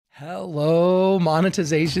Hello,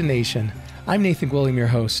 Monetization Nation. I'm Nathan William, your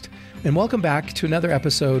host, and welcome back to another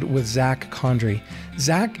episode with Zack Condry.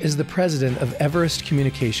 Zack is the president of Everest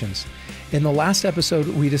Communications. In the last episode,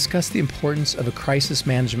 we discussed the importance of a crisis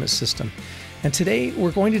management system. And today,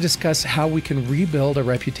 we're going to discuss how we can rebuild a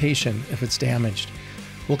reputation if it's damaged.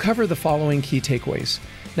 We'll cover the following key takeaways.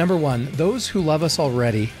 Number one, those who love us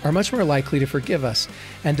already are much more likely to forgive us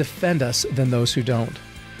and defend us than those who don't.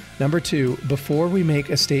 Number two, before we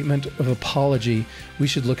make a statement of apology, we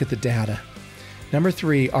should look at the data. Number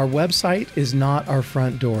three, our website is not our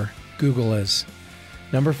front door. Google is.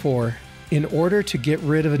 Number four, in order to get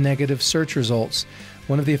rid of negative search results,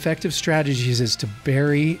 one of the effective strategies is to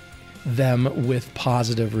bury them with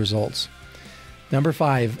positive results. Number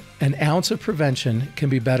five, an ounce of prevention can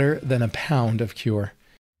be better than a pound of cure.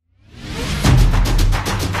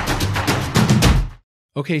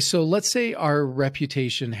 Okay, so let's say our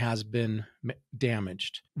reputation has been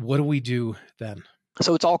damaged. What do we do then?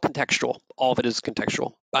 So it's all contextual. All of it is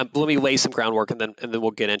contextual. Let me lay some groundwork and then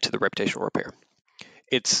we'll get into the reputational repair.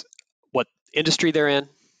 It's what industry they're in.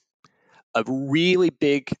 A really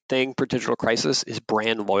big thing for digital crisis is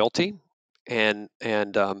brand loyalty and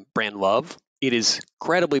brand love. It is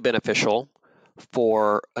incredibly beneficial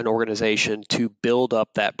for an organization to build up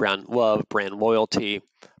that brand love, brand loyalty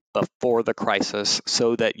before the crisis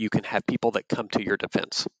so that you can have people that come to your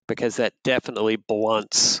defense, because that definitely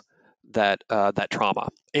blunts that trauma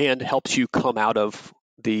and helps you come out of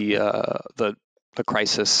the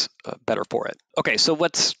crisis better for it. Okay, so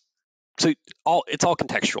it's all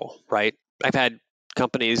contextual, right? I've had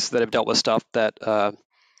companies that have dealt with stuff that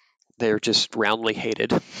they're just roundly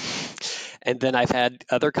hated. And then I've had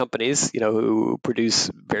other companies, who produce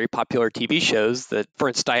very popular TV shows that, for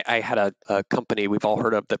instance, I had a company we've all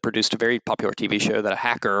heard of that produced a very popular TV show that a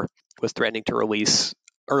hacker was threatening to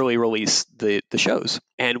early release the shows.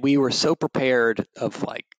 And we were so prepared of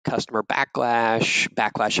like customer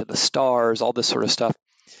backlash of the stars, all this sort of stuff.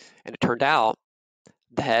 And it turned out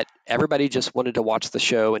that everybody just wanted to watch the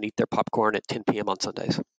show and eat their popcorn at 10 p.m. on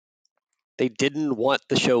Sundays. They didn't want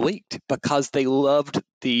the show leaked because they loved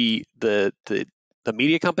the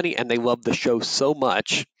media company and they loved the show so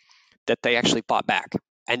much that they actually fought back.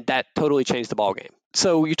 And that totally changed the ballgame.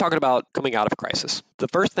 So you're talking about coming out of a crisis. The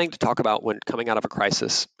first thing to talk about when coming out of a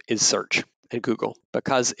crisis is search and Google.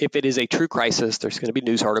 Because if it is a true crisis, there's going to be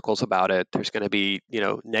news articles about it. There's going to be,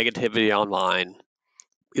 negativity online,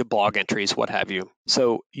 blog entries, what have you.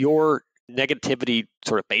 So your negativity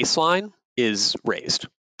sort of baseline is raised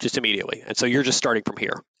just immediately. And so you're just starting from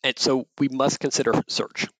here. And so we must consider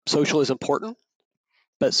search. Social is important,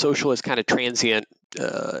 but social is kind of transient,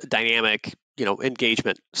 dynamic,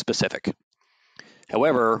 engagement specific.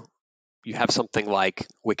 However, you have something like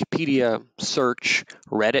Wikipedia, search,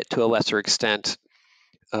 Reddit to a lesser extent,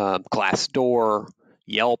 Glassdoor,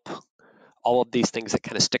 Yelp, all of these things that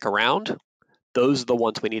kind of stick around. Those are the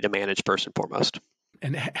ones we need to manage first and foremost.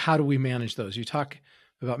 And how do we manage those? You talk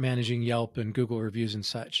about managing Yelp and Google reviews and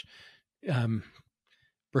such,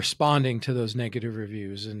 responding to those negative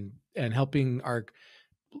reviews and helping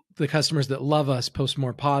the customers that love us post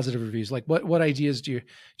more positive reviews. Like what ideas do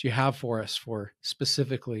you have for us for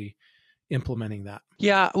specifically implementing that?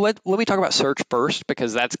 Yeah, let me talk about search first,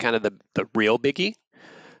 because that's kind of the real biggie.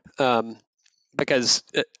 Because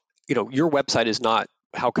your website is not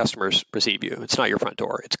how customers perceive you. It's not your front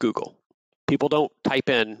door. It's Google. People don't type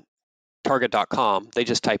in Target.com. They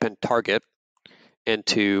just type in Target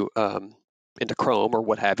into Chrome or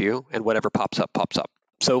what have you, and whatever pops up.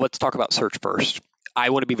 So let's talk about search first.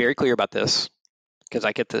 I want to be very clear about this because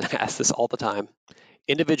I get to ask this all the time.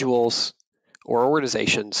 Individuals or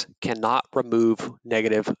organizations cannot remove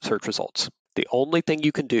negative search results. The only thing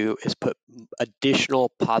you can do is put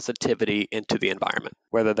additional positivity into the environment,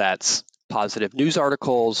 whether that's positive news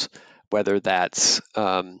articles, whether that's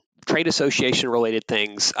trade association related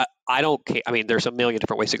things. I don't care. I mean, there's a million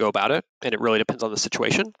different ways to go about it, and it really depends on the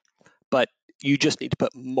situation. But you just need to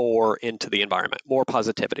put more into the environment, more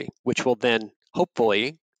positivity, which will then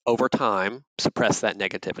hopefully over time suppress that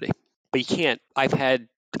negativity. But you can't. I've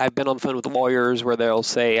been on the phone with lawyers where they'll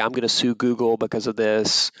say, I'm going to sue Google because of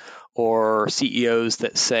this, or CEOs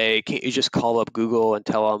that say, can't you just call up Google and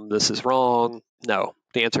tell them this is wrong? No,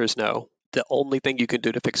 the answer is no. The only thing you can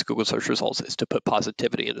do to fix Google search results is to put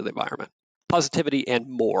positivity into the environment. Positivity and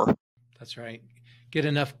more. That's right. Get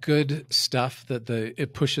enough good stuff that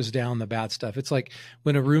it pushes down the bad stuff. It's like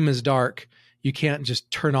when a room is dark, you can't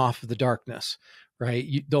just turn off the darkness,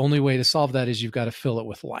 right? The only way to solve that is you've got to fill it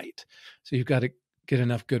with light. So you've got to get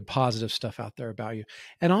enough good positive stuff out there about you.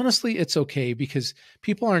 And honestly, it's okay because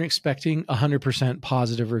people aren't expecting 100%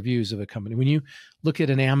 positive reviews of a company. When you look at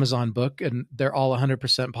an Amazon book and they're all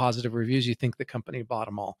 100% positive reviews, you think the company bought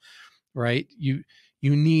them all, right? You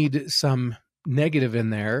need some negative in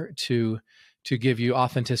there to give you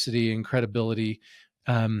authenticity and credibility.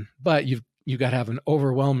 But you've got to have an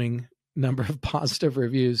overwhelming number of positive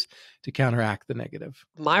reviews to counteract the negative.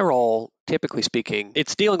 My role, typically speaking,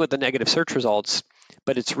 it's dealing with the negative search results,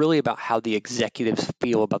 but it's really about how the executives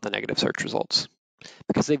feel about the negative search results.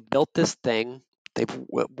 Because they've built this thing, they've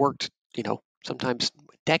worked, sometimes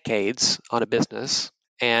decades on a business,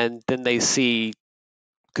 and then they see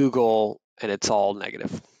Google and it's all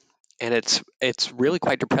negative. And it's really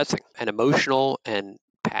quite depressing and emotional and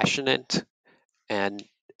passionate. And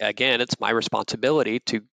again, it's my responsibility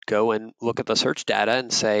to go and look at the search data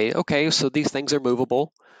and say, okay, so these things are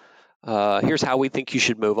movable. Here's how we think you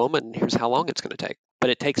should move them, and here's how long it's going to take. But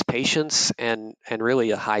it takes patience and really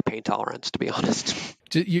a high pain tolerance, to be honest.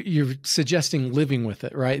 You're suggesting living with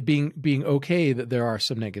it, right? Being okay that there are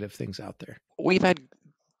some negative things out there. We've had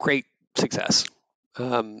great success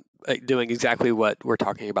doing exactly what we're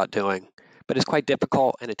talking about doing, but it's quite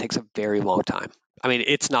difficult and it takes a very long time. I mean,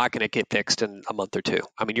 it's not going to get fixed in a month or two.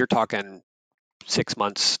 I mean, you're talking 6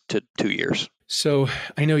 months to 2 years. So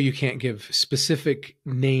I know you can't give specific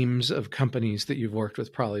names of companies that you've worked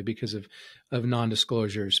with, probably because of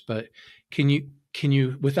non-disclosures, but can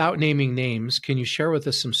you, without naming names, can you share with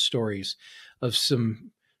us some stories of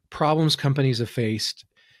some problems companies have faced,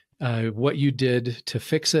 what you did to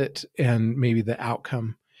fix it, and maybe the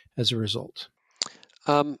outcome as a result?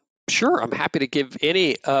 Sure, I'm happy to give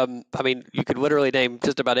any. I mean, you could literally name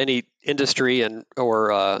just about any industry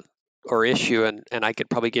or issue, and I could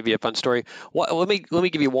probably give you a fun story. Well, let me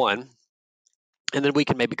give you one, and then we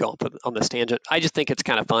can maybe go on this tangent. I just think it's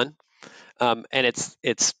kind of fun, and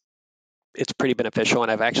it's pretty beneficial,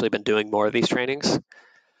 and I've actually been doing more of these trainings.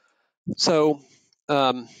 So,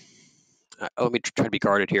 let me try to be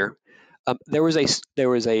guarded here. There was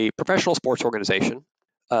a professional sports organization.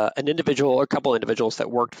 An individual or a couple individuals that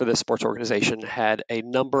worked for this sports organization had a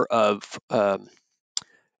number of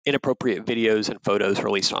inappropriate videos and photos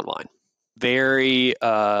released online. Very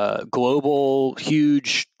global,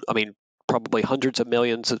 huge. I mean, probably hundreds of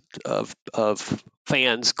millions of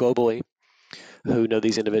fans globally who know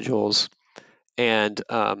these individuals, and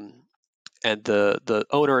the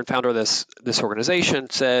owner and founder of this organization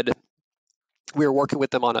said we were working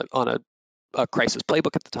with them on a crisis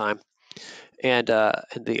playbook at the time. And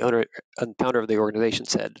the owner and founder of the organization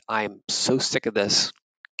said, "I am so sick of this.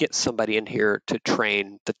 Get somebody in here to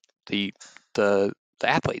train the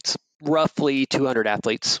athletes." Roughly 200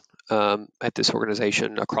 athletes at this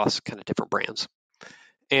organization across kind of different brands,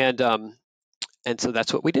 and so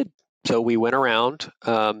that's what we did. So we went around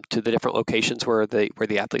to the different locations where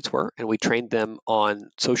the athletes were, and we trained them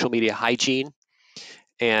on social media hygiene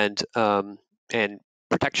and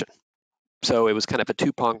protection. So it was kind of a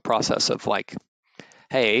two-pronged process of like,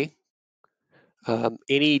 hey,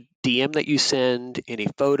 any DM that you send, any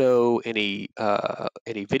photo, any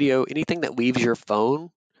video, anything that leaves your phone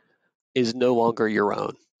is no longer your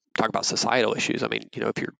own. Talk about societal issues. I mean,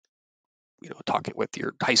 if you're talking with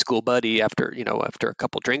your high school buddy after a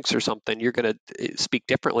couple drinks or something, you're going to speak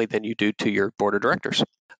differently than you do to your board of directors.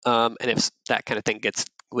 And if that kind of thing gets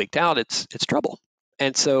leaked out, it's trouble.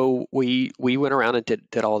 And so we went around and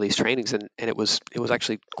did all these trainings, and it was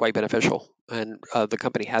actually quite beneficial. And the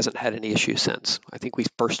company hasn't had any issues since. I think we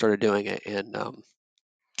first started doing it in I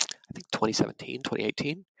think 2017,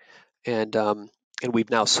 2018, and we've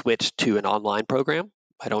now switched to an online program.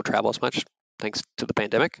 I don't travel as much thanks to the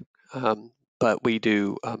pandemic, but we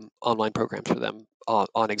do online programs for them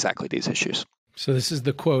on exactly these issues. So this is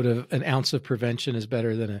the quote of an ounce of prevention is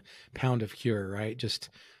better than a pound of cure, right? Just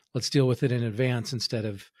let's deal with it in advance instead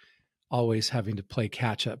of always having to play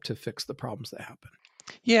catch up to fix the problems that happen.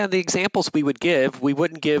 Yeah, the examples we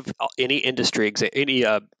wouldn't give any industry, any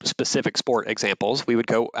specific sport examples. We would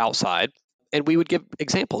go outside and we would give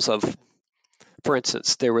examples of, for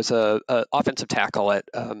instance, there was a offensive tackle at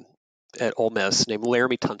Ole Miss named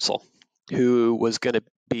Laramie Tunsil, who was going to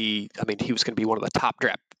be, he was going to be one of the top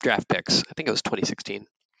draft picks. I think it was 2016.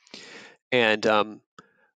 And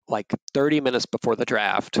like 30 minutes before the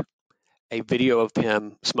draft, a video of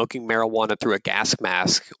him smoking marijuana through a gas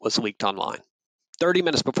mask was leaked online. 30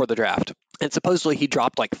 minutes before the draft. And supposedly he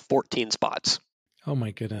dropped like 14 spots. Oh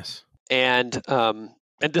my goodness. And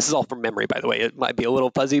this is all from memory, by the way. It might be a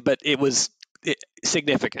little fuzzy, but it was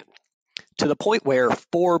significant to the point where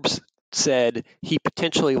Forbes said he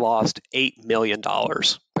potentially lost $8 million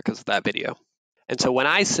because of that video. And so when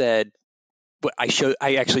I said,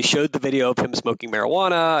 I actually showed the video of him smoking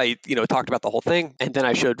marijuana. I talked about the whole thing, and then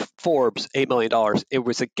I showed Forbes $8 million. It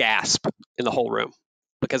was a gasp in the whole room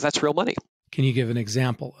because that's real money. Can you give an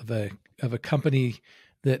example of a company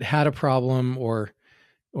that had a problem or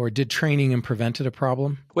did training and prevented a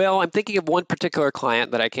problem? Well, I'm thinking of one particular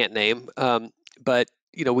client that I can't name, but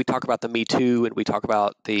we talk about the Me Too and we talk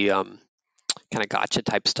about the kind of gotcha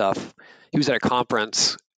type stuff. He was at a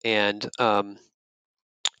conference and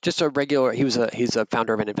just a regular. He's a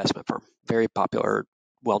founder of an investment firm, very popular,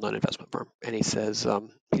 well-known investment firm, and he says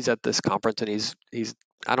he's at this conference and he's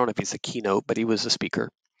I don't know if he's the keynote, but he was a speaker,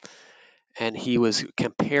 and he was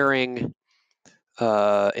comparing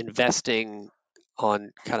investing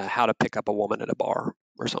on kind of how to pick up a woman at a bar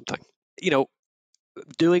or something.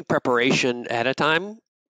 Doing preparation ahead of time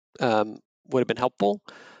would have been helpful,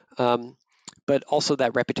 but also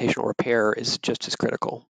that reputational repair is just as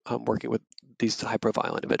critical. Working with these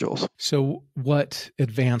high-profile individuals. So, what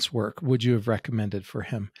advance work would you have recommended for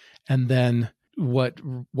him? And then, what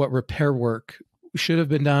repair work should have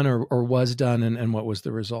been done or was done, and what was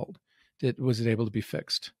the result? Was it able to be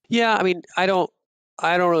fixed? Yeah, I mean, I don't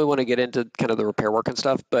really want to get into kind of the repair work and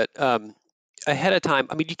stuff, but ahead of time,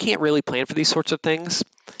 I mean, you can't really plan for these sorts of things.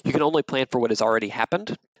 You can only plan for what has already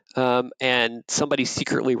happened. And somebody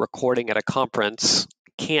secretly recording at a conference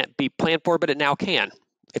can't be planned for, but it now can,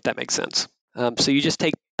 if that makes sense. So you just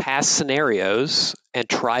take past scenarios and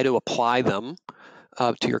try to apply them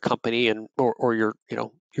to your company and or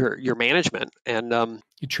your management. And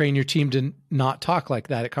you train your team to not talk like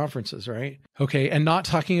that at conferences, right? Okay, and not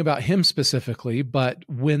talking about him specifically, but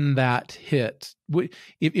when that hit,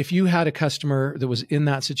 if you had a customer that was in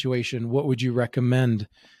that situation, what would you recommend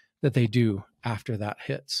that they do after that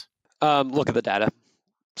hits? Look at the data.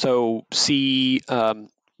 So see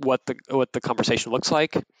what the conversation looks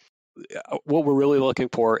like. What we're really looking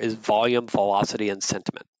for is volume, velocity, and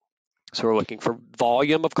sentiment. So we're looking for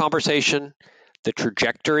volume of conversation, the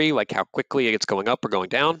trajectory, like how quickly it's going up or going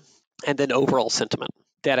down, and then overall sentiment.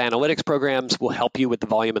 Data analytics programs will help you with the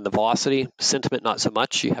volume and the velocity. Sentiment, not so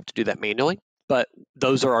much. You have to do that manually. But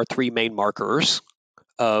those are our three main markers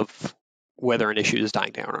of whether an issue is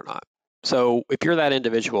dying down or not. So if you're that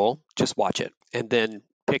individual, just watch it and then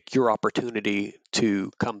pick your opportunity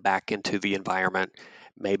to come back into the environment,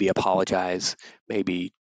 maybe apologize,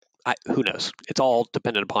 maybe, who knows? It's all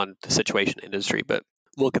dependent upon the situation and industry, but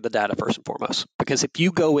look at the data first and foremost. Because if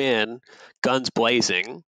you go in guns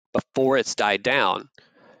blazing before it's died down,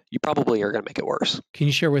 you probably are going to make it worse. Can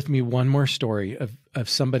you share with me one more story of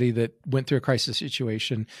somebody that went through a crisis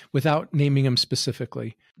situation without naming them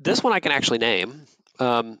specifically? This one I can actually name,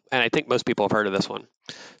 and I think most people have heard of this one.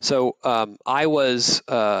 So I was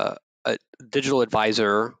a digital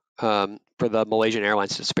advisor for the Malaysian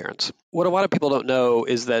Airlines disappearance. What a lot of people don't know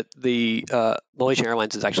is that the Malaysian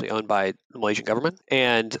Airlines is actually owned by the Malaysian government,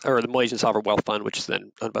 or the Malaysian Sovereign Wealth Fund, which is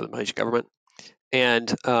then owned by the Malaysian government.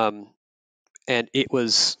 And it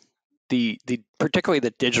was particularly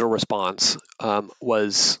the digital response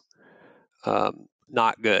was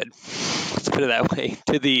not good. Let's put it that way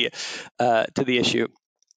to the issue.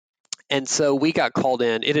 And so we got called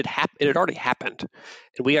in. It had already happened,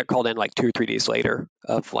 and we got called in like 2 or 3 days later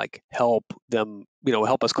of like help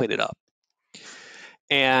us clean it up.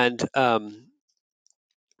 And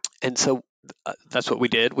so that's what we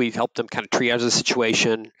did. We helped them kind of triage the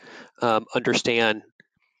situation, understand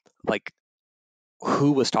like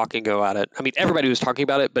who was talking about it. I mean, everybody was talking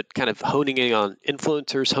about it, but kind of honing in on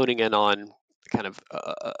influencers, honing in on kind of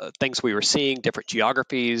things we were seeing, different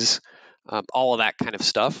geographies, all of that kind of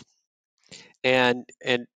stuff. And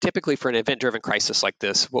typically for an event-driven crisis like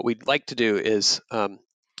this, what we'd like to do is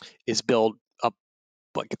build up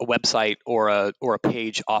like a website or a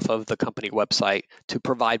page off of the company website to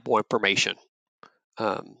provide more information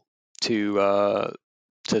to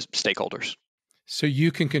stakeholders. So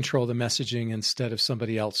you can control the messaging instead of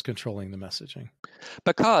somebody else controlling the messaging.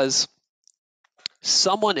 Because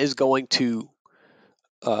someone is going to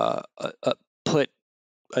put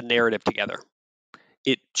a narrative together.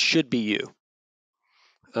 It should be you.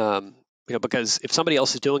 Because if somebody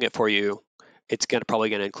else is doing it for you, it's probably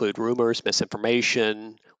going to include rumors,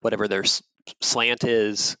 misinformation, whatever their slant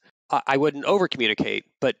is. I wouldn't over communicate,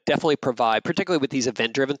 but definitely provide, particularly with these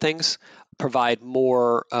event-driven things, provide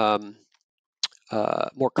more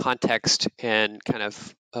context and kind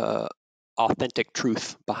of authentic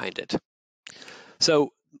truth behind it.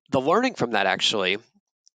 So the learning from that actually,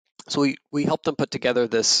 so we helped them put together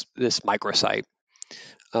this microsite,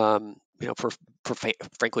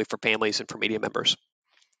 frankly for families and for media members,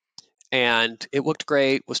 and it looked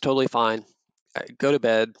great, was totally fine. I go to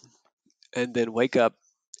bed and then wake up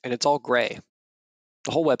and it's all gray.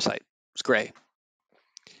 The whole website was gray.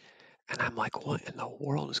 And I'm like, what in the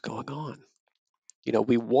world is going on?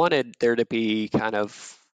 We wanted there to be kind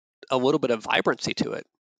of a little bit of vibrancy to it,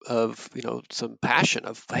 of, some passion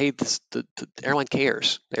of, hey, the airline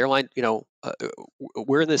cares. The airline,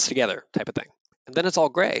 we're in this together type of thing. And then it's all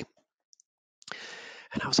gray.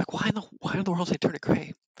 And I was like, why in the world did they turn it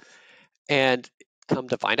gray? And come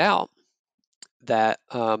to find out that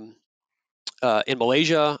in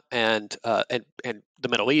Malaysia and the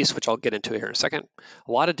Middle East, which I'll get into here in a second,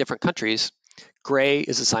 a lot of different countries, gray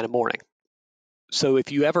is a sign of mourning. So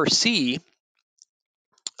if you ever see,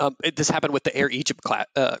 this happened with the Air Egypt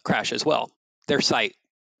crash as well. Their site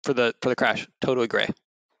for the crash, totally gray.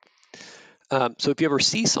 So if you ever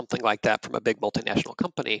see something like that from a big multinational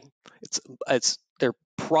company, they're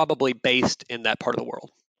probably based in that part of the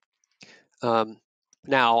world.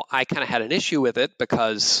 Now, I kind of had an issue with it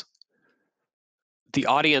because the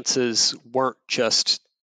audiences weren't just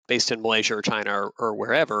based in Malaysia or China or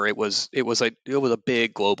wherever. It was a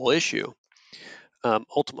big global issue.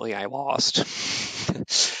 Ultimately, I lost.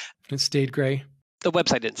 It stayed gray. The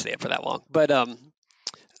website didn't stay up for that long, but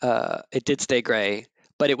it did stay gray.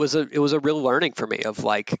 But it was a real learning for me of,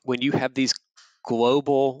 like, when you have these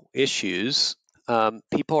global issues,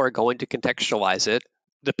 people are going to contextualize it.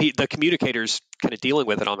 The communicators kind of dealing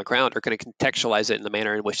with it on the ground are going to contextualize it in the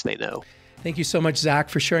manner in which they know. Thank you so much, Zack,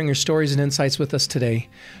 for sharing your stories and insights with us today.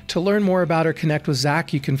 To learn more about or connect with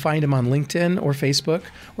Zack, you can find him on LinkedIn or Facebook,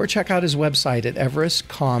 or check out his website at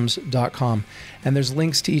everestcomms.com. And there's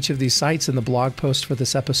links to each of these sites in the blog post for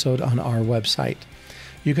this episode on our website.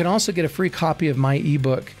 You can also get a free copy of my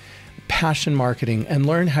ebook, Passion Marketing, and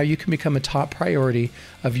learn how you can become a top priority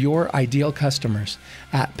of your ideal customers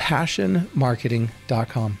at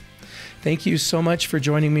passionmarketing.com. Thank you so much for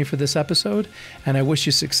joining me for this episode, and I wish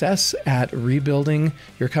you success at rebuilding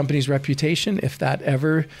your company's reputation if that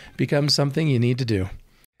ever becomes something you need to do.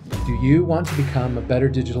 Do you want to become a better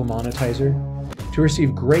digital monetizer? To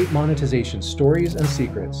receive great monetization stories and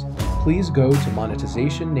secrets, please go to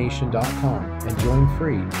monetizationnation.com and join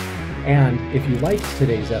free. And if you liked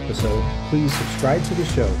today's episode, please subscribe to the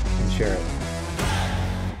show and share it.